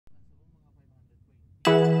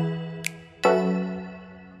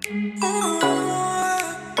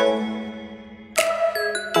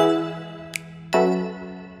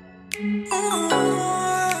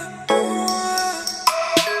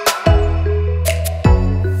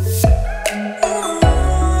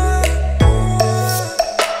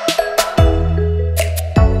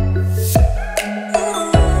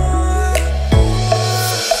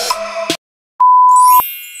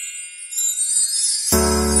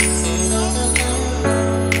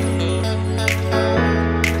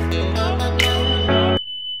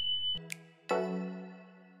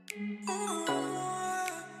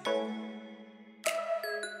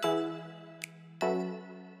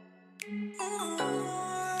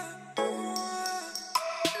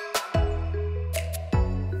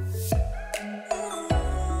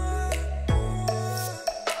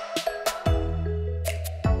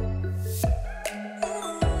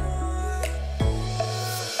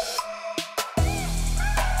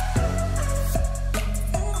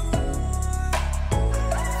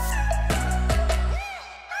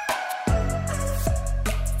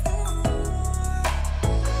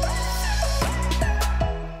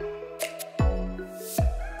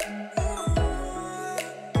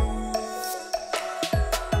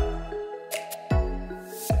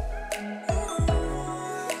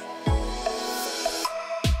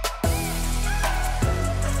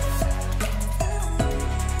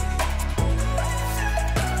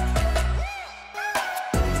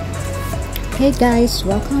Hey guys,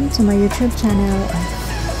 welcome to my YouTube channel.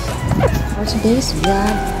 For today's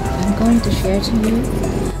vlog, I'm going to share to you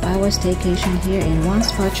our staycation here in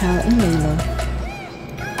Spatial in Iloilo.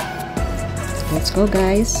 Let's go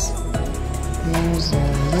guys. There's a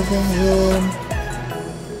living room,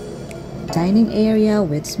 dining area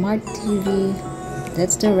with smart TV.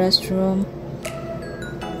 That's the restroom.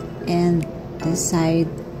 And this side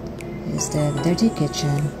is the dirty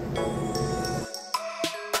kitchen.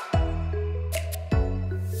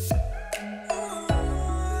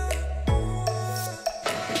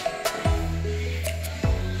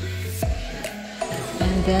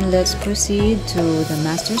 Then let's proceed to the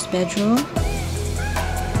master's bedroom.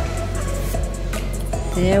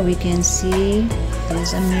 There we can see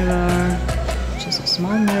there's a mirror, just a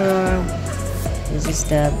small mirror. This is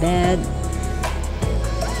the bed,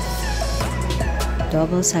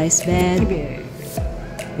 double-sized bed.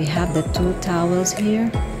 We have the 2 towels here.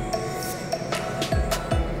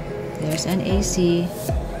 There's an AC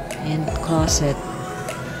and closet.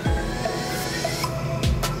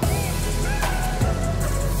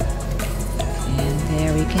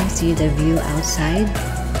 There we can see the view outside.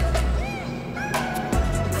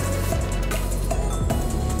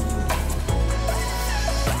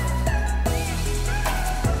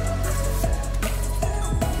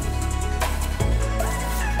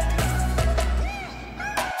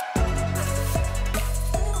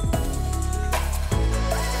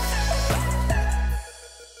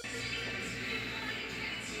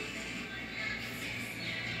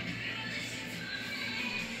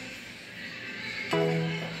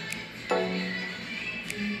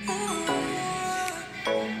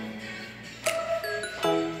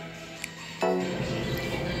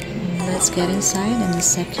 Let's get inside in the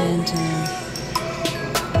second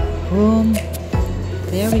room.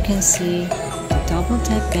 There we can see the double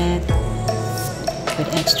type bed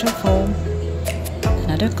with extra foam.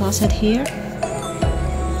 Another closet here.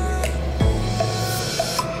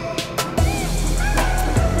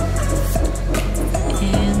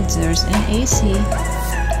 And there's an AC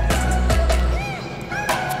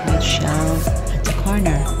with shelf at the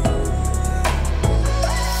corner.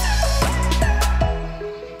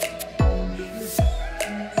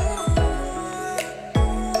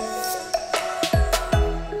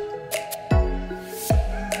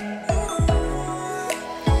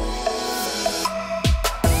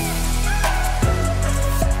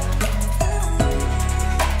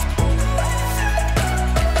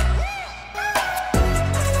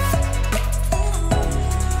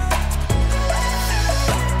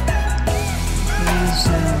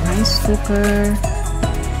 Rice cooker,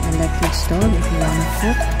 electric stove if you want to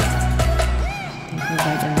cook. They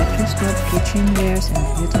provide electric stove, kitchenwares and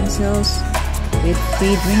utensils with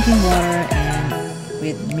free drinking water and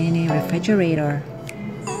with mini refrigerator.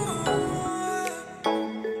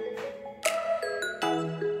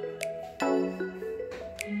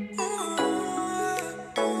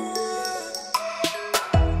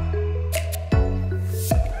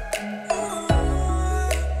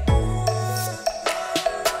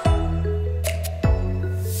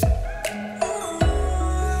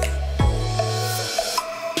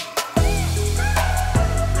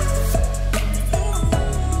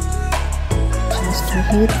 To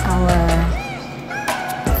heat our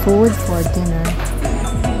food for dinner.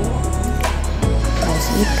 Let's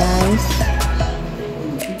eat, guys.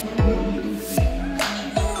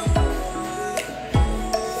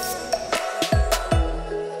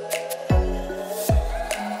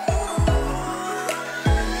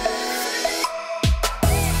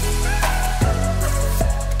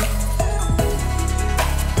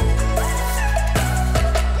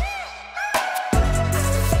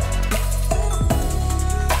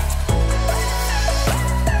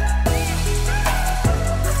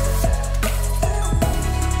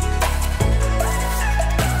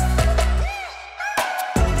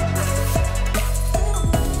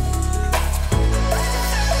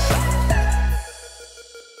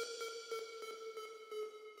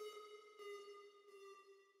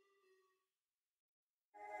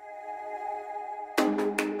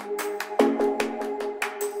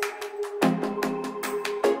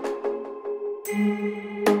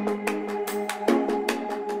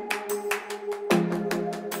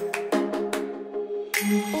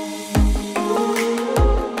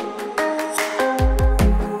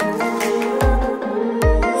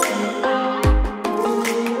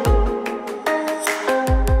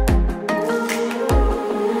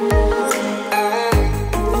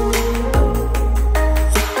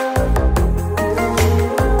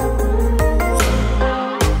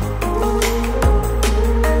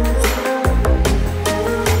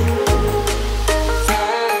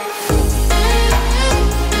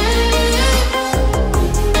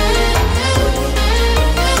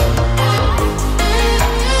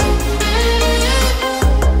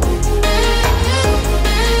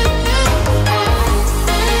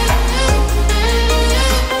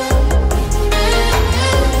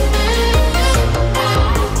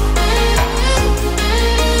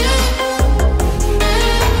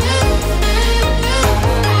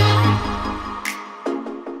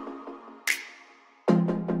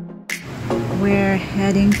 We're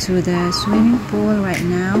heading to the swimming pool right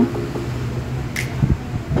now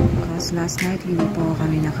because last night hindi po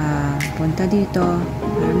kami nakapunta dito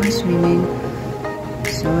para mag-swimming,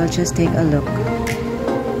 so we'll just take a look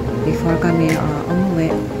before kami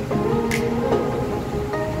umuwi.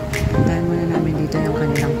 Puntahan muna namin dito yung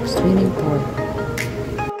kanilang swimming pool.